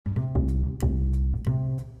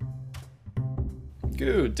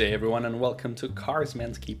Good day, everyone, and welcome to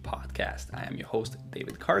Karsmansky Podcast. I am your host,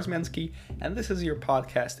 David Karsmansky, and this is your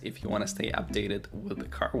podcast if you want to stay updated with the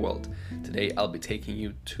car world. Today, I'll be taking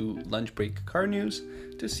you to lunch break car news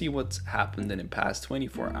to see what's happened in the past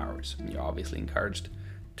 24 hours. You're obviously encouraged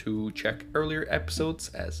to check earlier episodes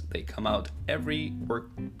as they come out every work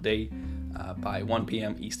day by 1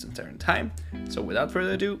 p.m. Eastern Standard Time. So without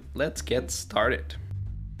further ado, let's get started.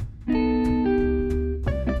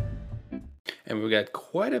 And we got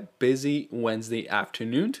quite a busy Wednesday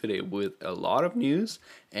afternoon today with a lot of news,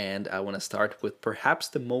 and I want to start with perhaps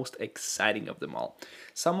the most exciting of them all.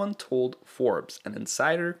 Someone told Forbes, an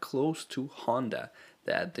insider close to Honda,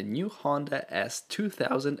 that the new Honda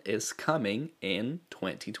S2000 is coming in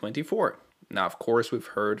 2024. Now, of course, we've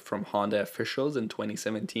heard from Honda officials in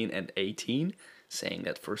 2017 and 18 saying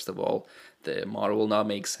that, first of all, the model will not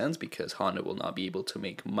make sense because Honda will not be able to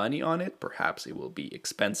make money on it. Perhaps it will be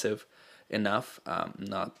expensive enough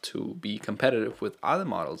not to be competitive with other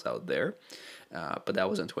models out there, but that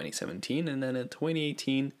was in 2017. And then in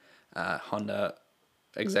 2018, Honda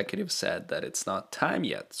executives said that it's not time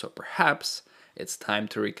yet, so perhaps it's time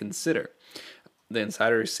to reconsider. The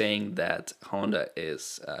insider is saying that Honda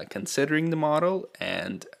is considering the model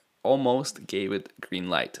and almost gave it green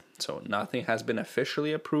light. So nothing has been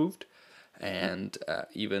officially approved, and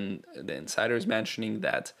even the insider is mentioning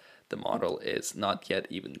that the model is not yet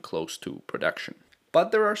even close to production.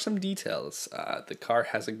 But there are some details. The car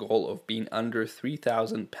has a goal of being under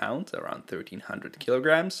 3,000 pounds, around 1,300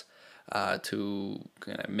 kilograms, to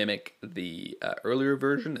kind of mimic the earlier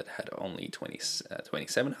version that had only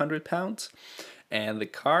 2,700 pounds. And the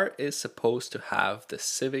car is supposed to have the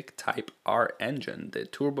Civic Type R engine, the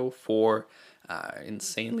Turbo 4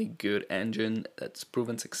 insanely good engine that's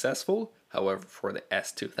proven successful. However, for the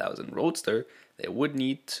S2000 Roadster, they would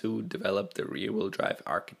need to develop the rear-wheel drive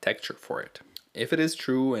architecture for it. If it is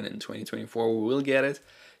true, and in 2024 we will get it,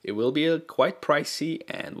 it will be quite pricey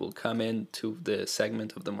and will come into the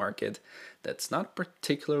segment of the market that's not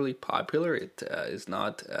particularly popular. It is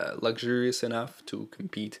not luxurious enough to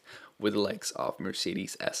compete with the likes of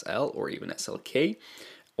Mercedes SL or even SLK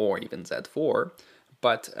or even Z4.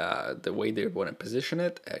 But the way they want to position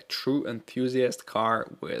it, a true enthusiast car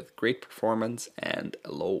with great performance and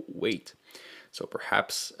a low weight. So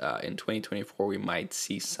perhaps in 2024 we might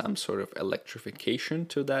see some sort of electrification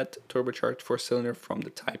to that turbocharged four-cylinder from the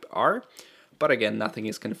Type R. But again, nothing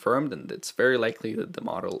is confirmed, and it's very likely that the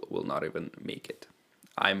model will not even make it.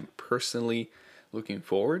 I'm personally looking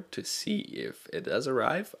forward to see if it does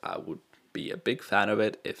arrive. I would be a big fan of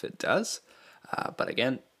it if it does. But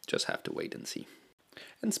again, just have to wait and see.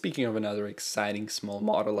 And speaking of another exciting small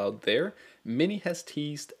model out there, Mini has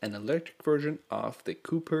teased an electric version of the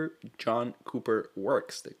Cooper John Cooper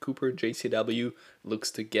Works. The Cooper JCW looks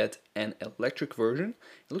to get an electric version.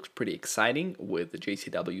 It looks pretty exciting with the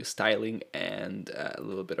JCW styling and a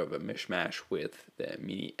little bit of a mishmash with the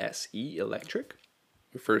Mini SE electric.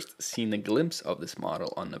 We first seen a glimpse of this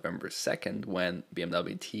model on November 2nd when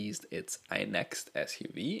BMW teased its iNext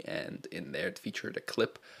SUV, and in there it featured a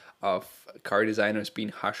clip of car designers being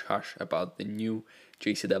hush-hush about the new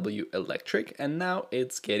JCW electric, and now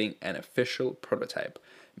it's getting an official prototype.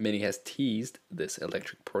 Mini has teased this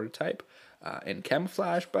electric prototype in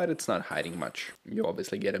camouflage, but it's not hiding much. You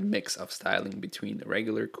obviously get a mix of styling between the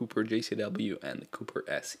regular Cooper JCW and the Cooper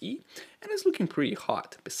SE, and it's looking pretty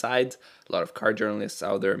hot. Besides, a lot of car journalists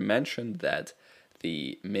out there mentioned that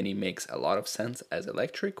the Mini makes a lot of sense as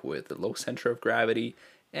electric with the low center of gravity,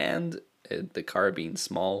 and the car being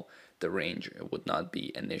small, the range would not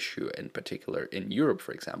be an issue, in particular in Europe,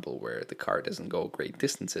 for example, where the car doesn't go great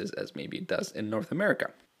distances as maybe it does in North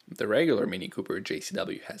America. The regular Mini Cooper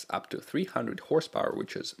JCW has up to 300 horsepower,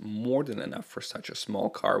 which is more than enough for such a small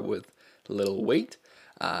car with little weight.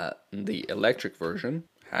 The electric version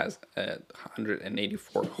has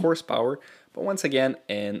 184 horsepower, but once again,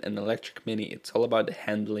 in an electric Mini, it's all about the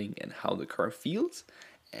handling and how the car feels.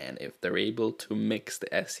 And if they're able to mix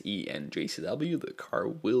the SE and JCW, the car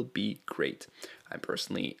will be great. I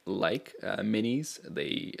personally like Minis.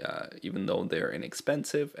 They, even though they're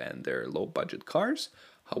inexpensive and they're low budget cars,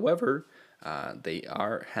 however, they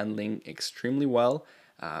are handling extremely well.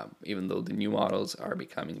 Even though the new models are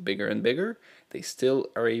becoming bigger and bigger, they still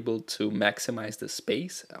are able to maximize the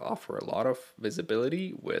space, offer a lot of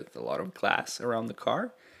visibility with a lot of glass around the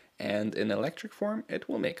car, and in electric form, it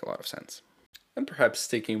will make a lot of sense. And perhaps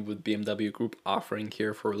sticking with BMW Group offering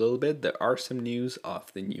here for a little bit, there are some news of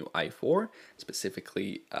the new i4.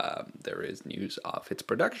 Specifically, there is news of its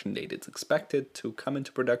production date. It's expected to come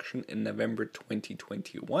into production in November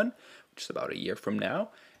 2021, which is about a year from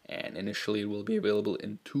now. and initially it will be available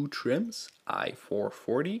in two trims,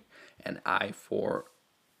 i440 and i4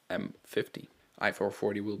 M50.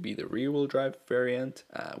 i440 will be the rear-wheel drive variant,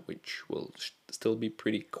 which will still be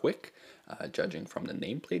pretty quick, judging from the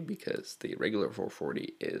nameplate, because the regular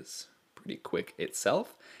 440 is pretty quick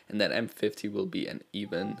itself, and then M50 will be an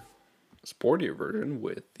even sportier version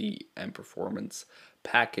with the M Performance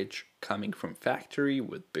package coming from factory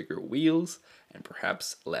with bigger wheels and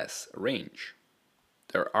perhaps less range.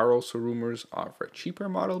 There are also rumors of a cheaper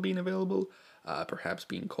model being available, perhaps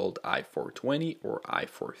being called i420 or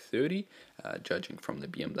i430, judging from the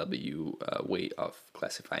BMW way of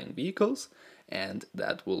classifying vehicles, and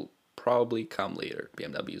that will probably come later.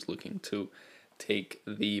 BMW is looking to take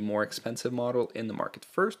the more expensive model in the market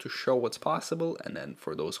first to show what's possible, and then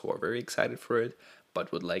for those who are very excited for it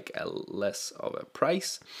but would like a less of a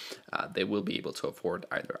price, they will be able to afford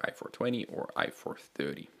either i420 or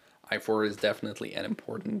i430. i4 is definitely an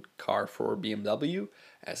important car for BMW,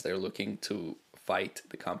 as they're looking to fight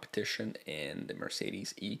the competition in the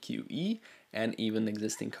Mercedes EQE and even the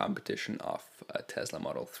existing competition of Tesla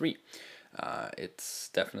Model 3. It's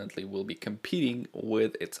definitely will be competing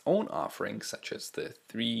with its own offerings, such as the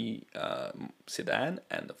 3 sedan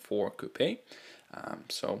and the 4 coupe.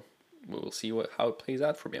 So we will see how it plays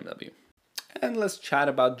out for BMW. And let's chat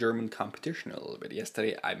about German competition a little bit.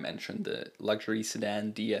 Yesterday I mentioned the luxury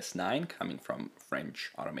sedan DS9 coming from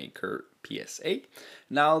French automaker PSA.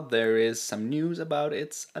 Now there is some news about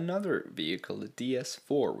its another vehicle, the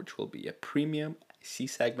DS4, which will be a premium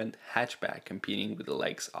C-segment hatchback competing with the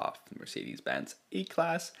likes of Mercedes-Benz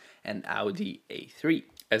E-Class and Audi A3.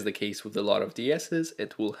 As the case with a lot of DSs,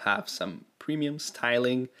 it will have some premium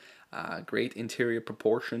styling, great interior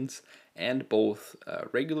proportions, and both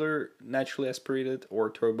regular naturally aspirated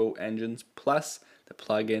or turbo engines plus the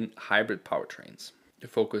plug-in hybrid powertrains. The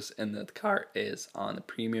focus in that car is on the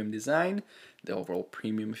premium design, the overall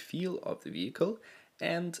premium feel of the vehicle,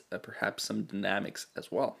 and perhaps some dynamics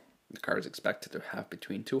as well. The car is expected to have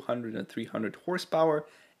between 200 and 300 horsepower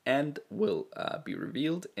and will be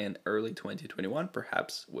revealed in early 2021,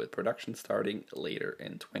 perhaps with production starting later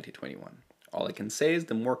in 2021. All I can say is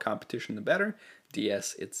the more competition, the better.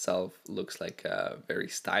 DS itself looks like a very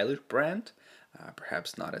stylish brand,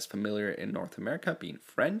 perhaps not as familiar in North America, being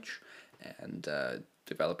French and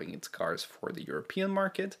developing its cars for the European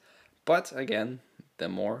market. But again, the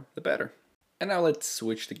more, the better. And now let's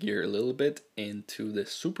switch the gear a little bit into the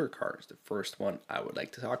supercars. The first one I would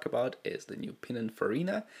like to talk about is the new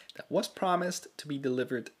Pininfarina that was promised to be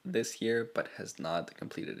delivered this year but has not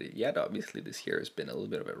completed it yet. Obviously this year has been a little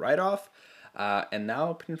bit of a write-off. And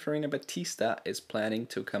now Pininfarina Battista is planning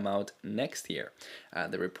to come out next year.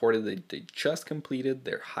 They reported that they just completed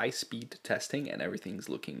their high-speed testing and everything's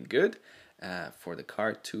looking good for the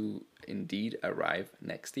car to indeed arrive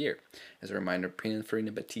next year. As a reminder,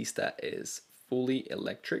 Pininfarina Battista is fully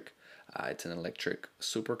electric. It's an electric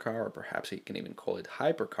supercar, or perhaps you can even call it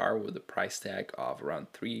hypercar, with a price tag of around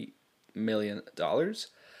 $3 million.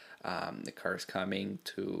 The car is coming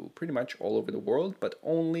to pretty much all over the world, but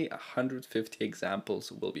only 150 examples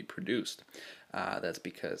will be produced. That's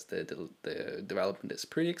because the development is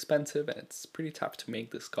pretty expensive and it's pretty tough to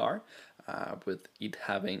make this car, with it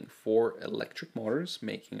having 4 electric motors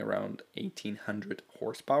making around 1800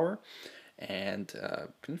 horsepower. And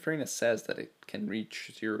Pininfarina says that it can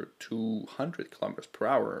reach 0 to 100 kilometers per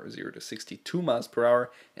hour, or 0 to 62 miles per hour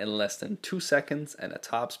in less than 2 seconds, and a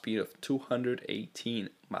top speed of 218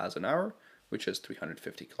 miles an hour, which is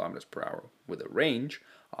 350 kilometers per hour, with a range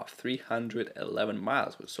of 311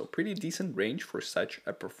 miles. So pretty decent range for such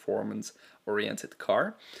a performance-oriented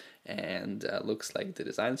car. And looks like the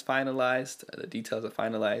design is finalized, the details are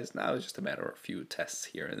finalized. Now it's just a matter of a few tests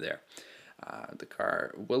here and there. The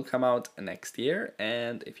car will come out next year,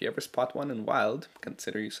 and if you ever spot one in wild,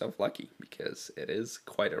 consider yourself lucky, because it is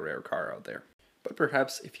quite a rare car out there. But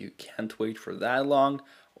perhaps if you can't wait for that long,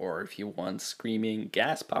 or if you want screaming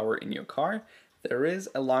gas power in your car, there is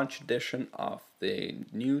a launch edition of the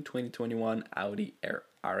new 2021 Audi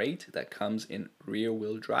R8 that comes in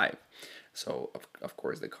rear-wheel drive. So of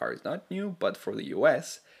course the car is not new, but for the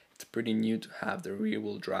US it's pretty new to have the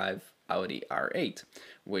rear-wheel drive Audi R8,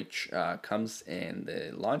 which comes in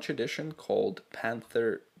the launch edition called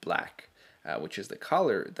Panther Black, which is the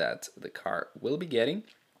color that the car will be getting.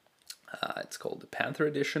 It's called the Panther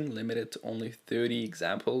Edition, limited to only 30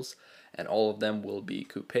 examples, and all of them will be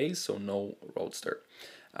coupes, so no roadster.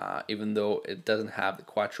 Even though it doesn't have the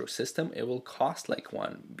Quattro system, it will cost like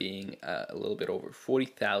one, being a little bit over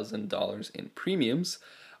 $40,000 in premiums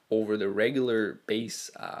over the regular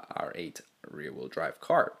base R8 rear-wheel drive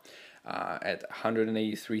car. At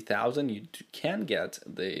 183,000, you can get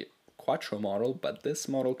the Quattro model, but this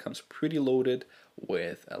model comes pretty loaded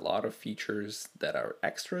with a lot of features that are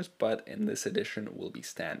extras, but in this edition will be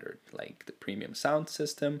standard, like the premium sound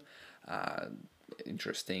system, uh,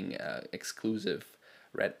 interesting exclusive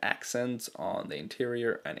red accents on the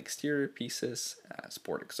interior and exterior pieces,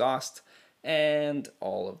 sport exhaust, and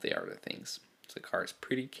all of the other things. So the car is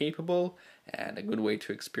pretty capable and a good way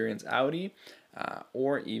to experience Audi,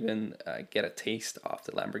 or even get a taste of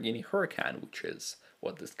the Lamborghini Huracan, which is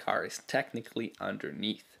what this car is technically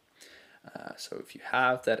underneath. So if you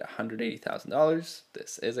have that $180,000,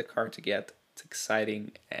 this is a car to get. It's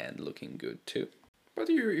exciting and looking good too. But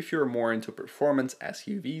if you're more into performance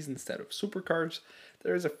SUVs instead of supercars,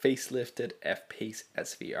 there is a facelifted F-Pace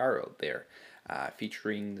SVR out there,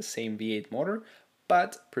 featuring the same V8 motor,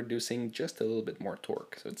 but producing just a little bit more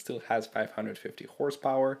torque. So it still has 550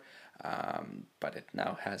 horsepower, but it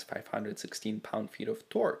now has 516 pound-feet of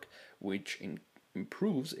torque, which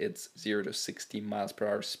improves its 0 to 60 miles per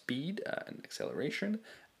hour speed and acceleration.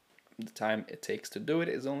 The time it takes to do it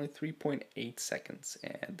is only 3.8 seconds,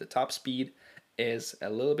 and the top speed is a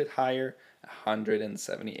little bit higher,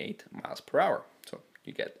 178 miles per hour. So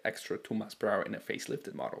you get extra 2 miles per hour in a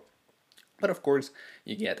facelifted model. But of course,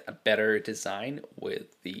 you get a better design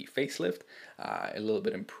with the facelift, a little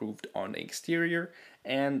bit improved on the exterior,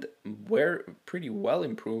 and we're pretty well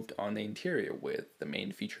improved on the interior, with the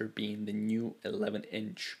main feature being the new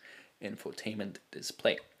 11-inch infotainment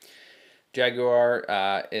display. Jaguar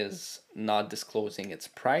is not disclosing its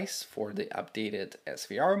price for the updated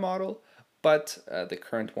SVR model, but the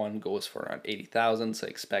current one goes for around 80,000, so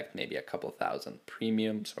expect maybe a couple thousand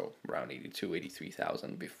premium, so around 82,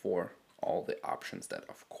 83,000 before all the options that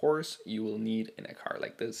of course you will need in a car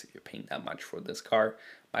like this. If you're paying that much for this car,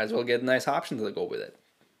 might as well get nice options that go with it.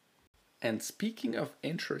 And speaking of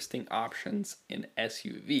interesting options in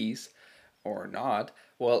SUVs, or not,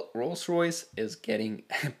 well, Rolls-Royce is getting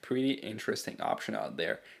a pretty interesting option out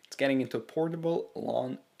there. It's getting into portable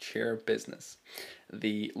lawn chair business.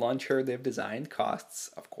 The lawn chair they've designed costs,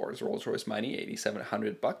 of course, Rolls-Royce money,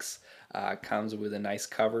 $8,700. Comes with a nice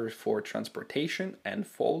cover for transportation and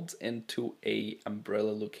folds into a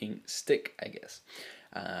umbrella-looking stick, I guess.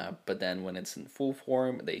 But then when it's in full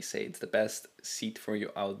form, they say it's the best seat for you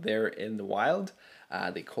out there in the wild.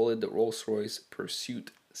 They call it the Rolls-Royce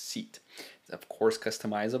Pursuit seat. It's of course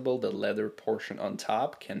customizable. The leather portion on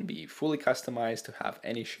top can be fully customized to have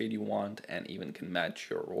any shade you want, and even can match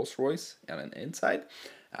your Rolls-Royce on an inside.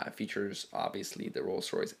 Features obviously the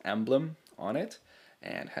Rolls-Royce emblem on it,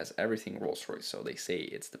 and has everything Rolls-Royce. So they say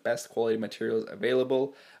it's the best quality materials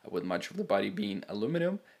available, with much of the body being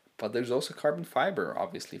aluminum. But there's also carbon fiber,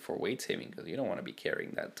 obviously, for weight saving, because you don't want to be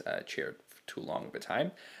carrying that chair for too long of a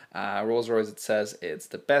time. Rolls-Royce, it says it's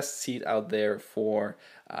the best seat out there for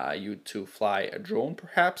you to fly a drone,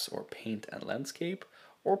 perhaps, or paint a landscape,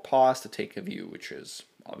 or pause to take a view, which is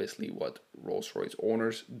obviously what Rolls-Royce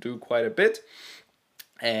owners do quite a bit.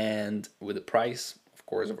 And with the price, of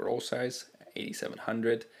course, of a Rolls-Royce, $8,700,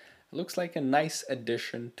 it looks like a nice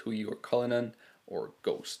addition to your Cullinan or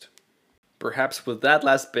Ghost. Perhaps with that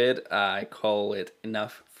last bit, I call it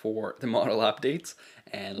enough for the model updates,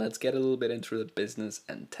 and let's get a little bit into the business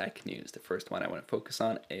and tech news. The first one I want to focus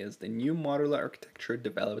on is the new modular architecture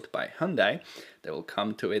developed by Hyundai that will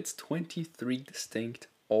come to its 23 distinct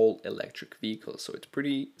all-electric vehicles. So it's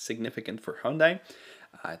pretty significant for Hyundai.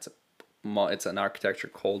 It's an architecture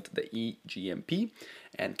called the eGMP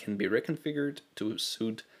and can be reconfigured to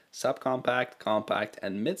suit subcompact, compact,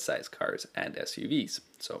 and mid-size cars and SUVs.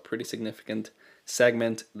 So pretty significant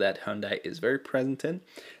segment that Hyundai is very present in.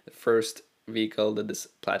 The first vehicle that this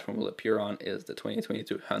platform will appear on is the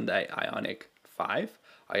 2022 Hyundai Ioniq 5.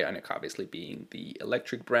 Ioniq obviously being the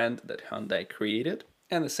electric brand that Hyundai created.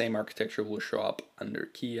 And the same architecture will show up under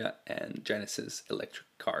Kia and Genesis electric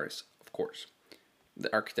cars, of course.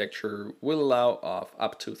 The architecture will allow of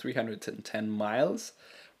up to 310 miles,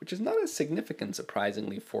 which is not as significant,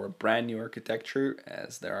 surprisingly, for a brand new architecture,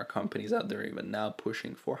 as there are companies out there even now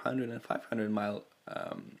pushing 400 and 500 mile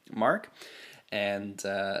mark. And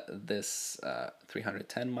this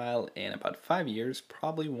 310 mile in about 5 years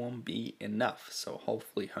probably won't be enough. So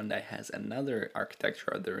hopefully Hyundai has another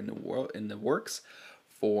architecture out there in the works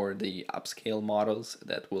for the upscale models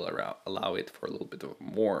that will allow it for a little bit of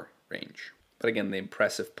more range. But again, the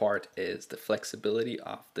impressive part is the flexibility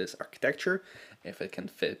of this architecture. If it can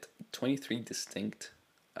fit 23 distinct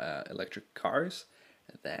electric cars,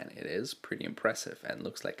 then it is pretty impressive and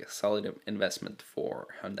looks like a solid investment for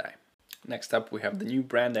Hyundai. Next up, we have the new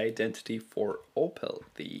brand identity for Opel,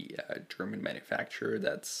 the German manufacturer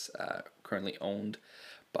that's currently owned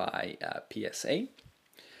by PSA.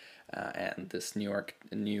 And this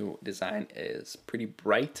new design is pretty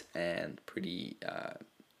bright and pretty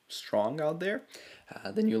strong out there.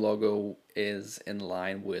 The new logo is in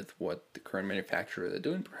line with what the current manufacturers are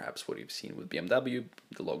doing, perhaps what you've seen with BMW,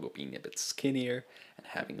 the logo being a bit skinnier and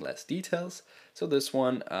having less details. So this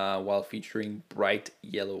one, while featuring bright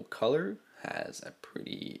yellow color, has a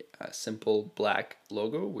pretty simple black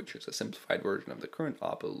logo, which is a simplified version of the current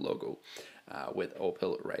Opel logo with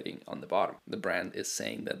Opel writing on the bottom. The brand is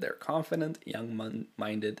saying that they're confident,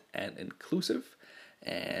 young-minded, and inclusive,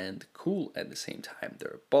 and cool at the same time.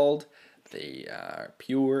 They're bold, they are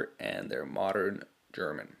pure, and they're modern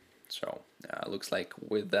German. So looks like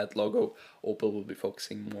with that logo, Opel will be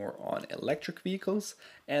focusing more on electric vehicles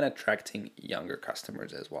and attracting younger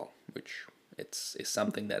customers as well, which is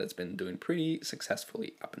something that it's been doing pretty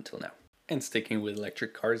successfully up until now. And sticking with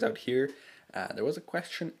electric cars out here, there was a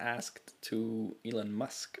question asked to Elon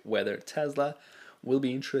Musk whether Tesla will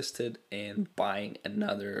be interested in buying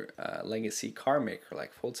another legacy car maker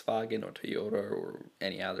like Volkswagen or Toyota or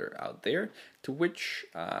any other out there, to which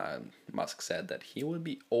Musk said that he would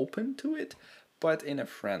be open to it, but in a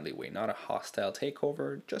friendly way, not a hostile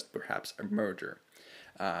takeover, just perhaps a merger.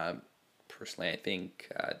 Personally, I think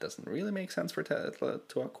it doesn't really make sense for Tesla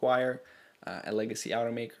to acquire a legacy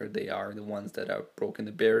automaker. They are the ones that have broken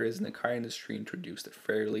the barriers in the car industry, introduced a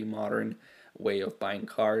fairly modern way of buying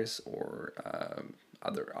cars, or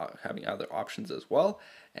having other options as well,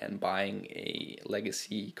 and buying a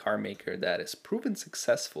legacy car maker that is proven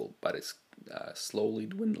successful but is slowly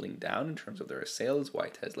dwindling down in terms of their sales, why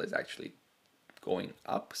Tesla is actually going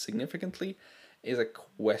up significantly, is a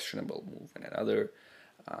questionable move. And another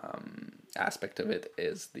aspect of it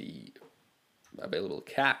is the available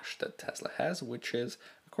cash that Tesla has, which is,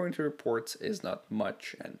 according to reports, is not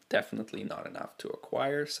much and definitely not enough to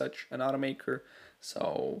acquire such an automaker.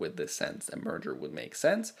 So with this sense, a merger would make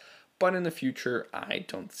sense, but in the future, I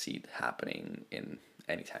don't see it happening in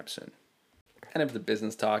anytime soon. And if the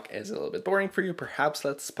business talk is a little bit boring for you, perhaps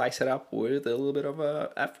let's spice it up with a little bit of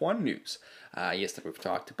F1 news. Yesterday we've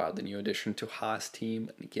talked about the new addition to Haas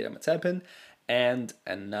team, Nikita Mazepin, and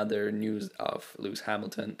another news of Lewis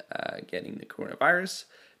Hamilton getting the coronavirus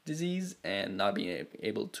disease and not being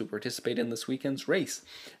able to participate in this weekend's race.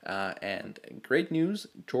 And great news,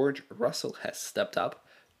 George Russell has stepped up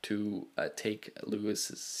to take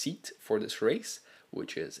Lewis's seat for this race,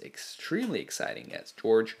 which is extremely exciting, as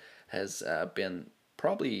George has been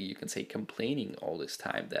probably, you can say, complaining all this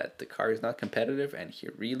time that the car is not competitive and he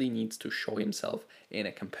really needs to show himself in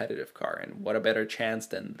a competitive car. And what a better chance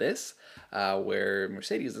than this, where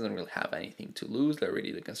Mercedes doesn't really have anything to lose. They're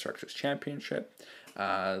already the Constructors' Championship.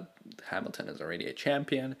 Hamilton is already a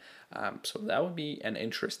champion. So that would be an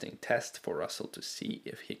interesting test for Russell to see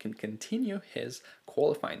if he can continue his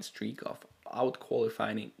qualifying streak of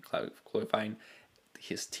qualifying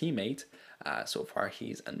his teammate. So far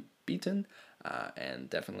he's unbeaten and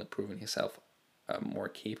definitely proven himself more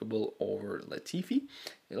capable over Latifi.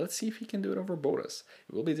 Let's see if he can do it over Bottas.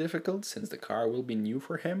 It will be difficult since the car will be new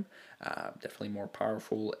for him, definitely more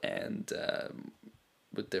powerful and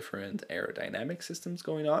with different aerodynamic systems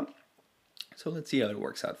going on. So let's see how it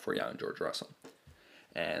works out for young George Russell.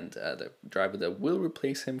 And the driver that will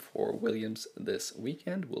replace him for Williams this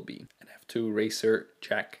weekend will be an F2 racer,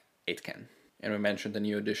 Jack Aitken. And we mentioned the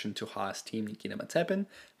new addition to Haas team, Nikita Mazepin.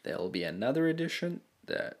 There will be another addition,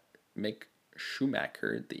 the Mick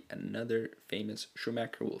Schumacher, another famous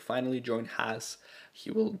Schumacher, will finally join Haas.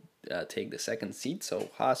 He will take the second seat.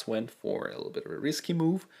 So Haas went for a little bit of a risky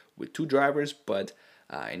move with two drivers, but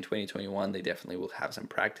in 2021 they definitely will have some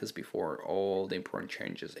practice before all the important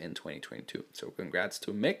changes in 2022. So congrats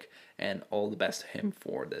to Mick and all the best to him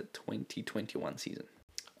for the 2021 season.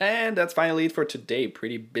 And that's finally it for today.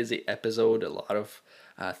 Pretty busy episode, a lot of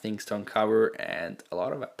things to uncover and a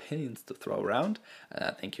lot of opinions to throw around.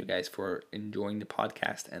 Thank you guys for enjoying the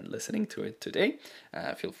podcast and listening to it today.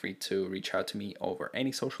 Feel free to reach out to me over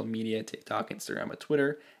any social media, TikTok, Instagram, or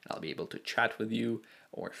Twitter, and I'll be able to chat with you.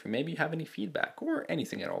 Or if maybe you have any feedback or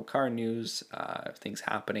anything at all, car news, things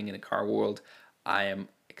happening in the car world, I am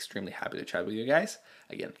extremely happy to chat with you guys.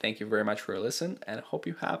 Again, thank you very much for listening, and I hope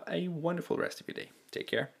you have a wonderful rest of your day. Take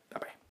care. Bye-bye.